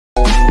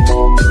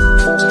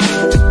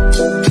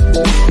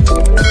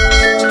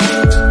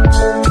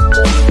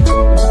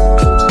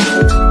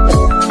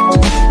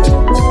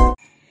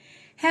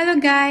Hello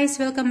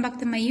guys! Welcome back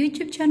to my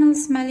YouTube channel,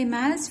 Smiley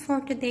Miles. For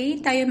today,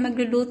 tayo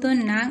magluluto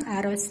ng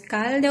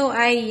arozcaldo.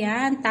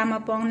 Ayan, tama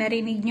po ang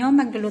narinig nyo.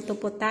 Magluluto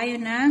po tayo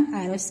ng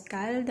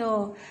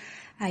arozcaldo.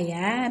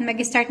 Ayan,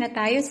 mag-start na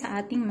tayo sa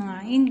ating mga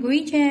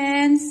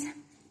ingredients.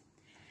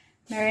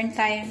 Meron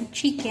tayong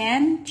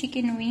chicken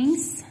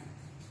wings.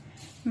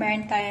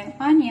 Meron tayong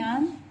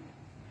onion.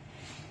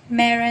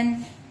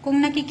 Meron, kung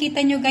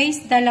nakikita nyo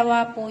guys,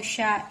 dalawa po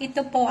siya.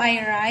 Ito po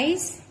ay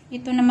rice.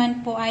 Ito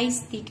naman po ay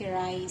sticky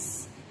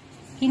rice.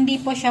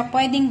 Hindi po siya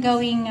pwedeng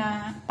gawing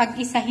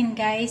pag-isahin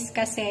guys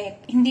kasi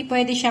hindi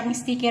pwede siyang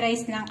sticky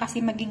rice lang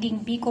kasi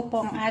magiging biko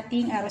po ang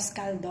ating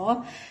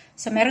arozcaldo.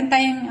 So, meron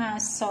tayong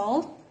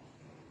salt,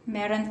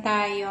 meron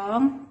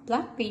tayong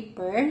black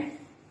pepper,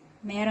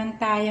 meron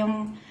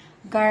tayong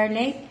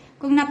garlic.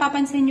 Kung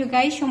napapansin nyo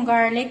guys, yung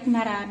garlic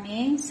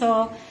marami.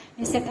 So,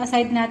 set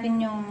aside natin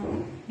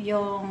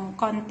yung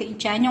konti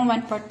dyan, yung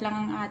 1/4 lang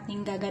ang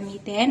ating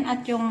gagamitin.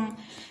 At yung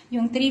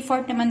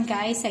 3/4 naman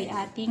guys ay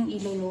ating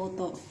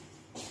iluluto.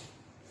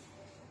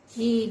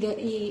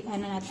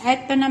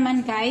 Ito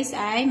naman guys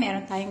ay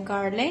meron tayong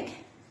garlic,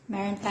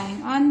 meron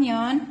tayong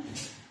onion,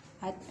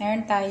 at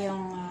meron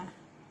tayong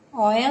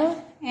oil,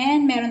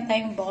 and meron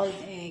tayong boiled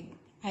egg.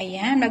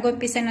 Ayan,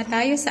 mag-umpisa na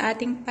tayo sa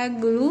ating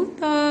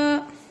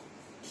pagluluto.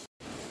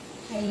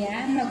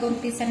 Ayan,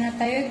 mag-umpisa na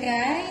tayo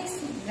guys.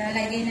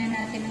 Lalagay na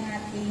natin ang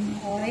ating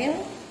oil.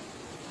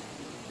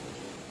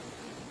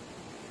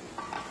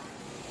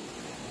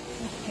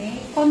 Okay,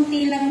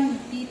 konti lang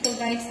dito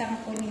guys ang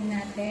kunin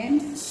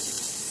natin.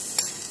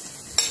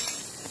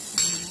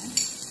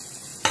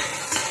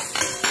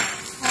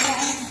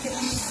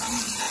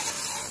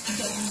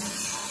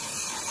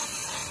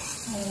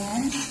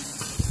 Ayan.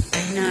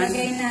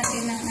 Lagay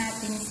natin ang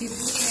ating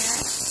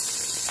sibuyas.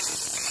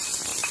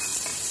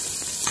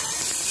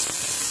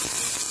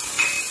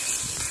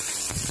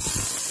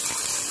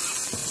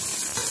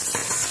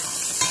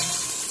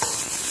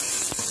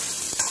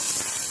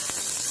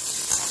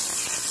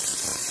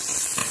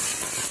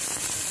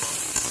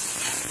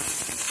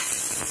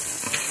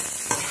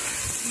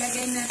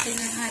 Lagay natin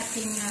ang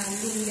ating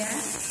luya.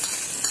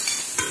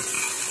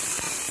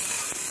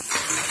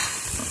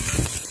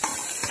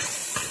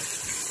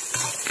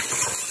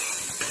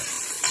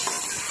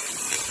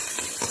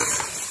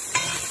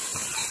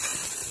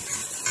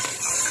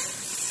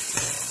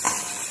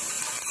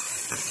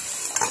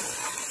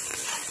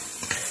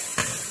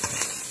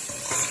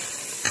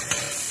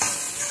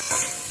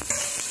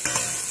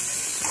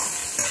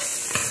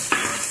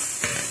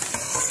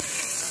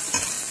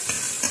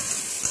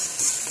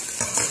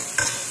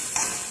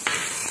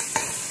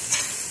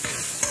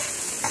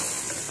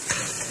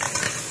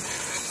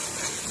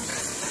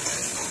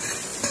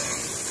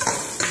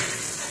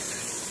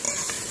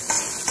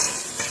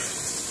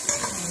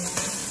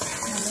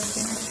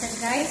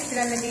 Guys,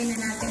 lalagay na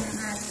natin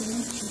ang ating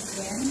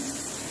chicken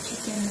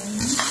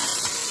wings.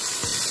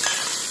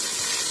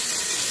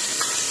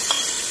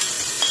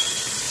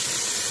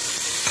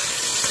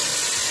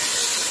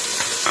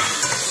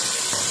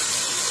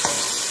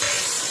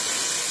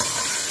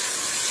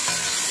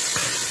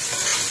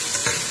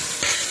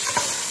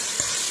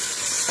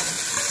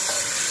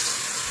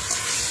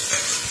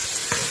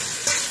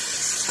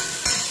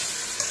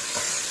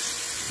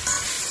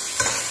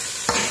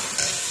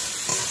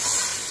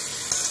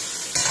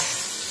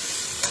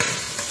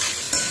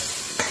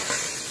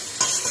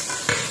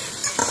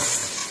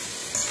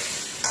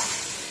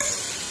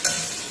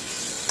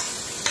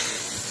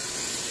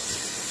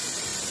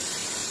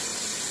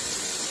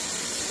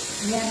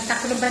 Yan,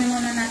 takluban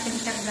muna natin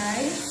siya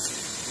guys.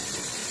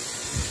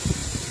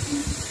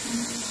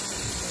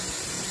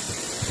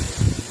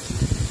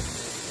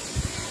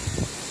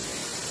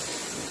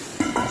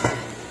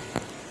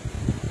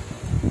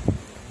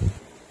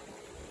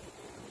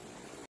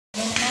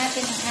 Yan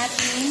natin ang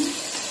ating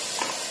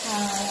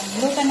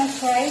glutinous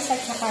rice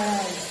at saka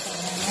rice. So,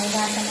 may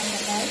gasa na siya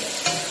guys.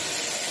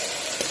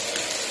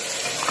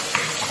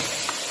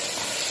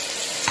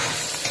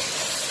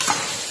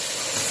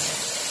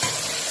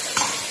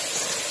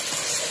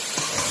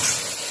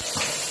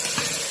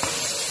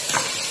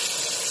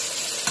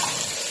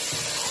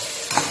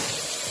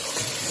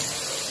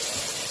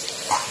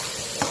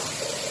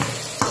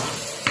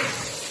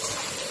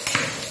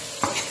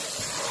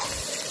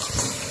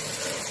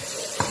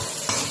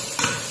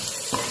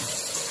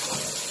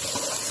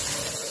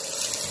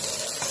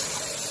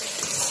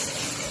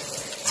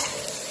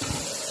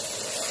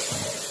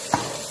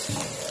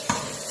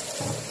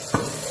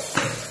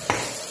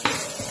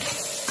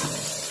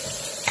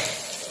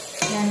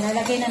 Yan,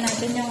 lalagay na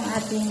natin yung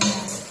ating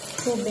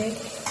tubig.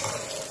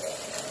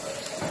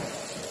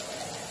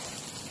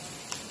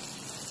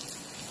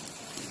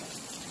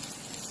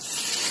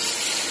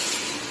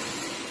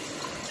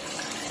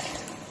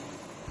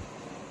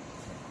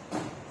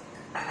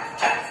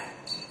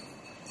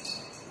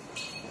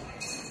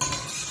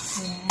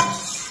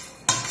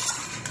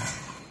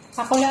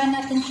 Pakuluan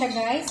natin siya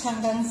guys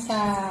hanggang sa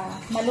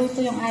maluto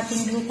yung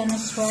ating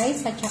glutinous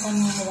rice at saka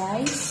yung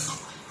rice.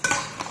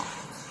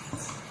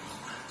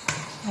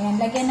 Ayan,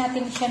 lagyan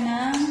natin siya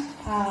ng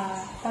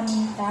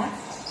paminta.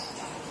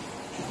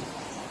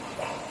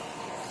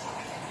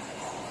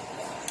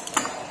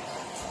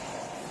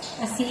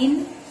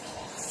 Asin,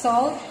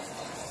 salt,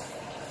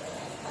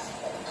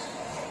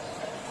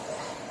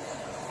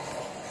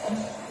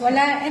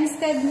 wala,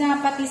 instead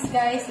na patis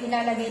guys,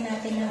 ilalagay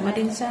natin na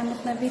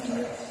Madinsamot na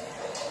video.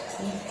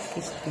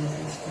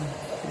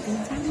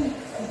 Madinsamot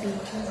na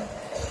video.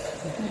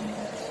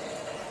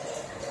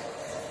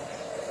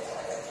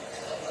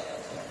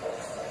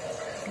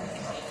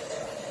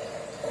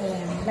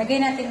 Ayan,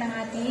 lagay natin ng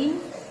ating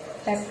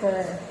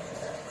pepper.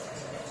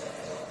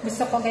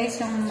 Gusto ko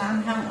guys yung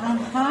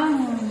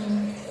maanghang-anghang.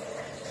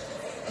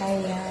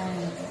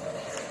 Ayan.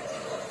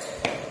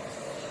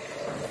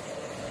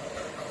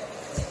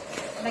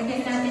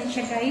 Lagyan natin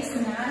siya guys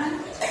na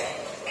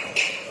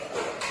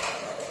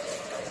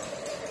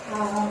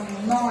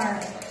nor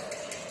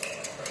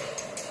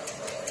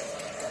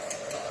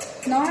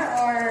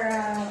or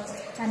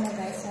ano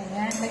guys,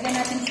 ayan. Lagyan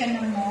natin siya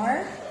ng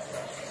nor.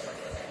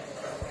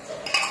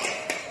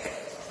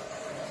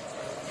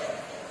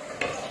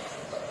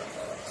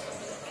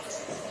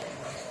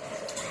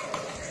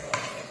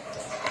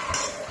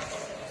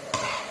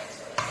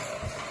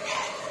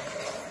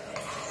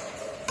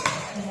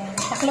 Ayan.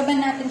 Takloban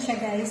natin siya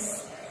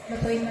guys.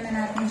 Lutuin muna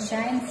natin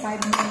siya in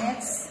 5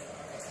 minutes.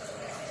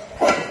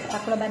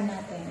 Takloban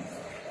natin.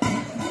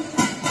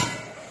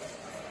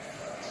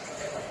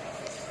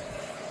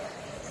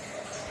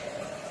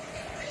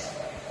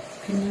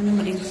 Kanya na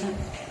madinsamot.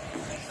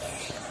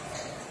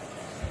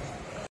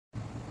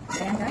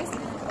 Ayan guys.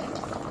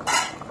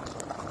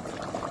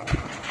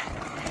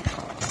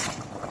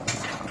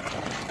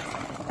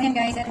 Ayan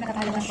guys, at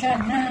nakatalo na siya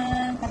na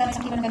matalo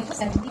isang kilo ng ganito,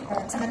 70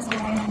 or sa mga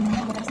sila ng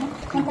butas mo.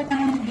 1/4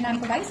 ng ginamit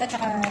ko guys, at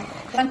saka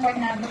 1/4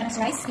 na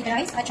glutinous rice, sticky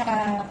rice, at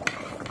saka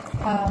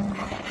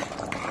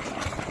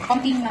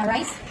konting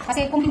rice.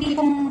 Kasi kung sticky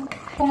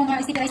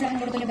rice lang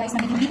ang luto nyo guys,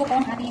 hindi ko po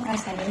ang ating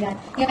rice tayo. Yan.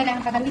 Kaya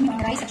kailangan pagawin yung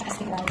rice at saka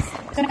sticky rice.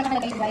 So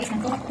nagkakalagay guys ng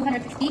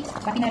 250,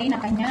 pati na rin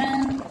ang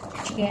kanyang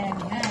chicken.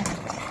 Yan.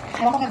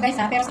 Ewan ko ka guys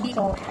ha, pero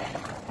dito,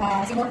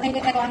 siguro,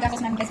 ito ang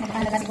gastos namin guys,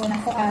 nagkakalaga siguro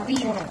ng 3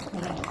 euro.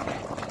 Ayan.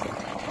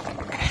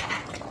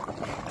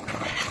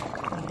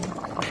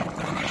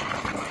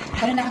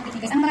 Ganun lang ang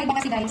technique guys. Ang mga iba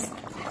kasi guys,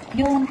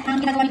 yung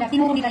ang ginagawa nila,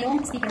 tinuro nila yung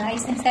sticky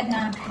rice instead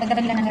na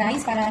dagdagan nila ng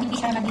rice para hindi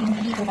siya maging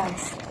dito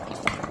guys.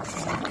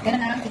 Ganun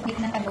na ang technique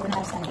ng tago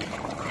na arozcaldo.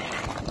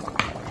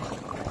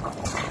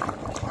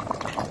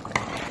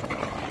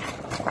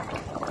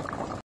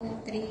 2,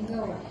 3,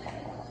 go.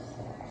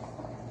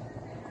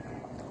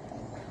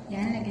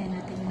 Yan, lagyan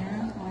natin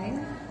ng oil.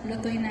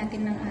 Lutuin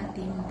natin ng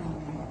ating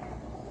bawang.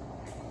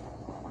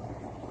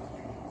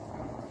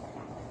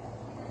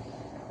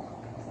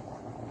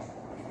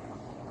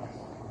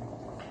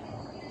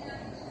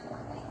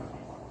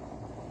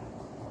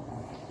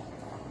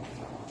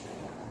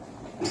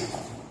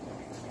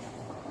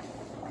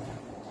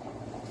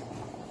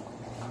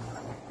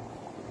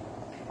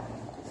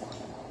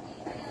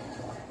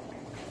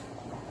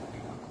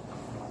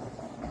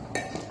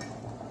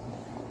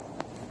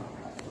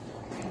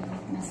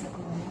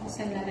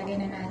 So, ilalagay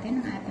na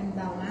natin ang ating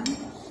bawang.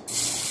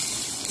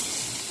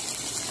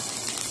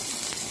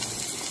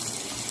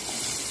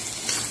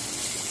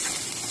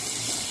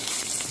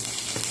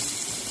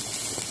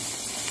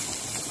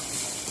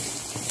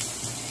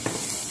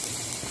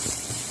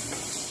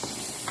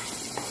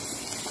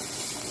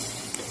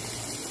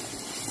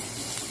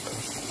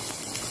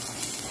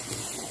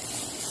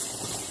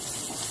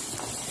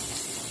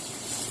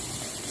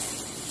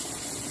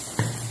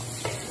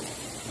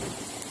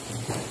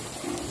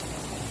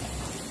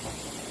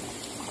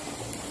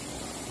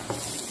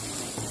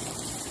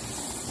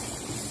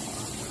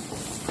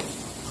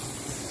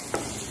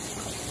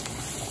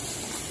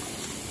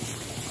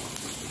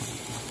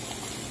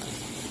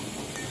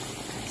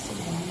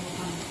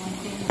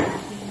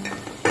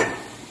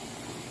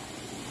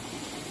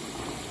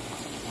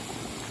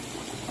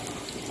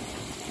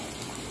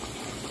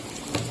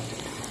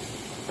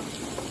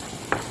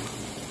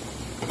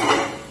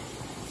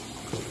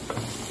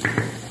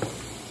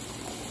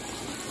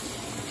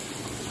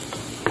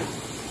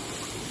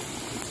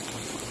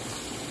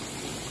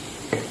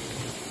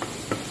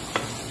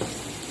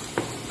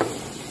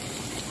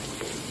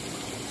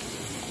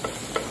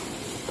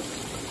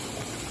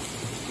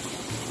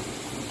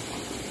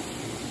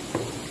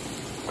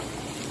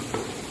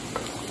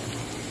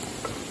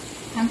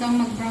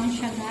 Hanggang mag-brown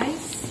siya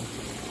guys.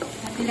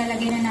 At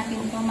ilalagay na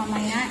natin ito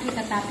mamaya.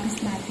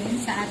 Itatoppings natin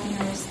sa ating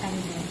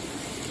arozcaldo.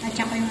 At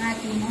saka yung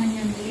ating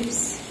onion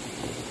leaves.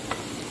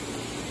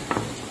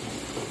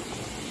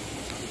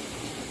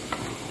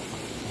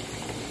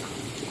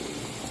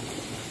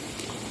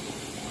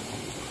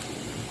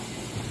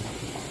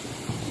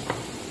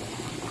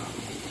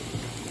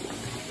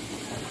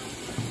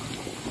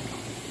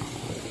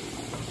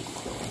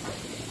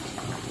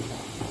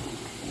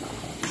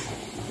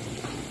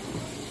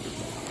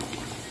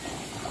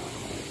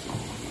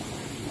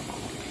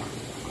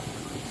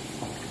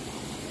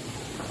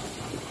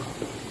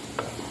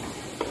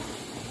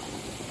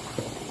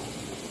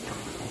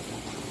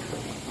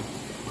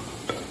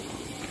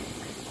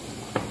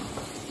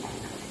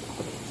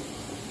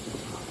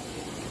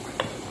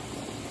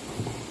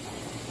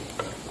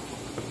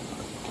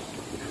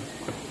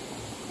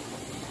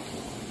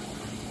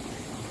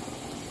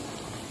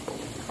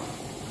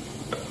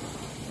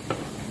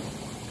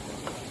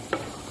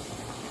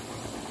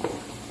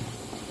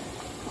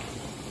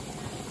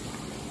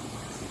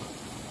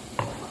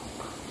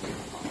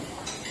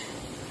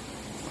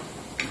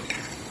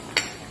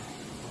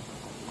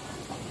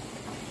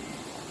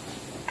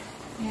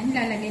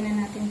 lalagay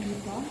na natin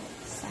dito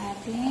sa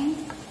ating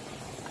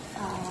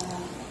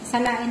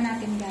salain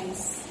natin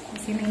guys.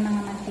 Kasi may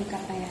mga mantika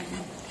pa yan.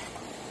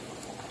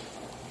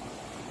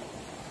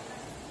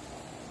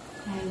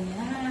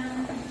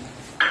 Ayan.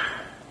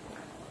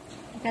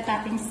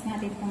 Ikatapings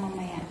natin ito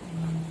mamaya.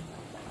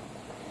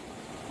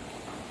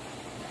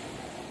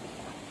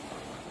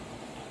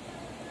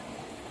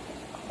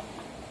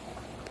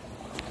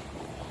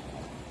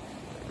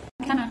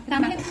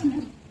 Tama.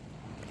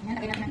 Ayan,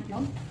 lagay natin ang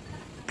itlog.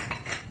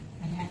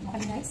 Ayan,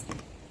 okay guys.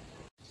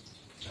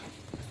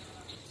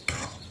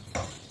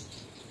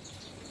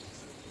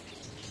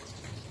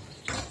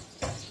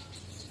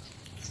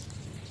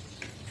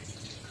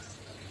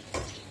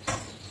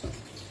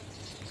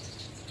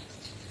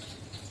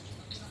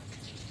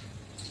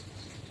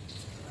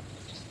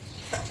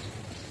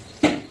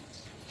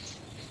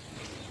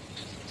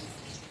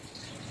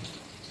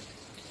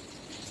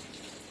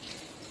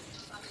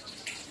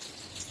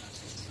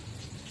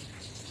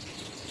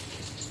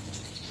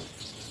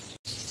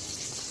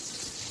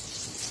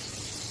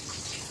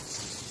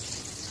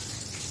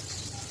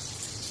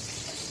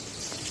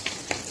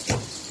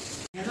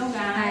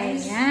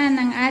 Ayan,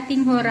 ang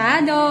ating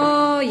horado.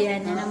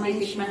 Yan na naman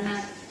siya.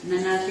 Na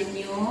natin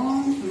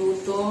yung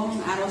lutong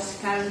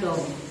arozcaldo.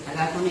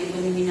 Taga ko na ito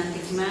hindi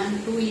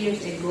natikman 2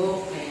 years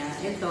ago. Kaya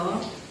ito,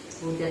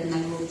 udat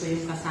nagluto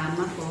yung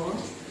kasama ko.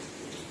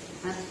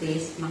 At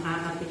least,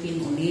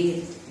 makakatikim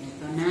ulit.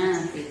 Ito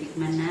na,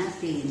 titikman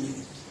natin.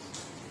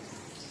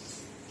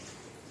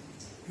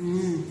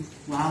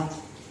 Wow.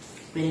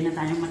 Pwede na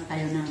tayong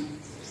magtayo ng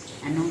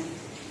anong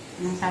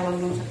tawag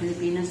doon sa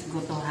Pilipinas?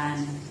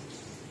 Gotohan.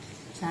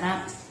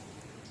 Sarap.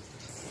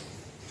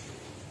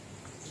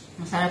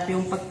 Masarap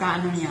yung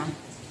pagkaano niya.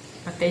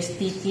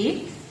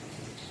 Pagka-sticky.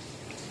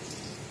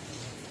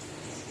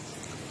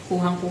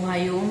 Kuhang-kuha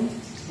yung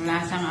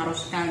lasang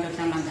arozcaldo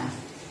talaga.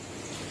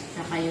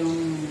 Saka yung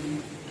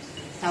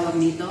tawag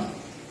nito,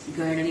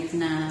 garlic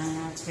na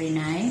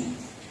fry.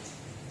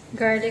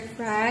 Garlic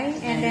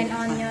fry. And then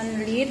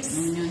onion lips.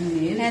 Onion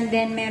lips. And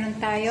then meron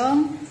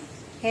tayong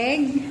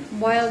egg.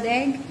 Boiled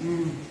egg.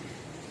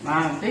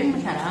 Wow, ito yung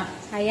masarap.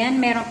 Ayan,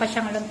 meron pa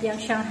siyang lumpiang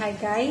Shanghai,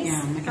 guys.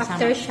 Yeah,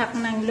 Aftershock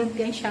ng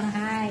lumpiang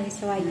Shanghai.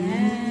 So,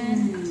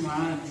 ayan.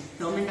 Wow.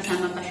 So, may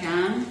kasama pa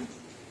siyang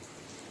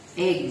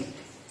egg.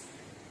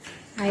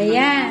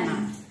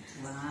 Ayan.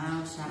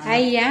 Wow, sarap.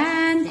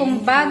 Ayan. Kung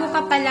bago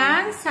ka pa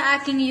lang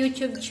sa aking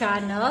YouTube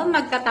channel,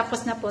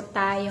 magtatapos na po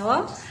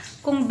tayo.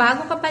 Kung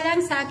bago ka pa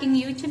lang sa aking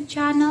YouTube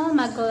channel,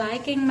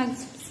 mag-like and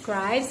mag-subscribe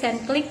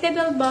and click the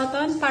bell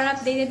button para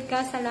updated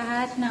ka sa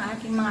lahat ng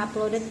aking mga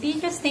uploaded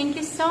videos. Thank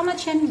you so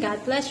much and God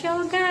bless you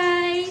all,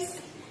 guys!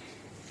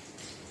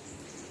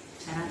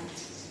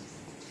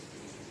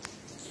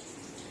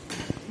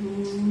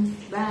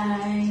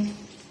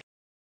 Bye!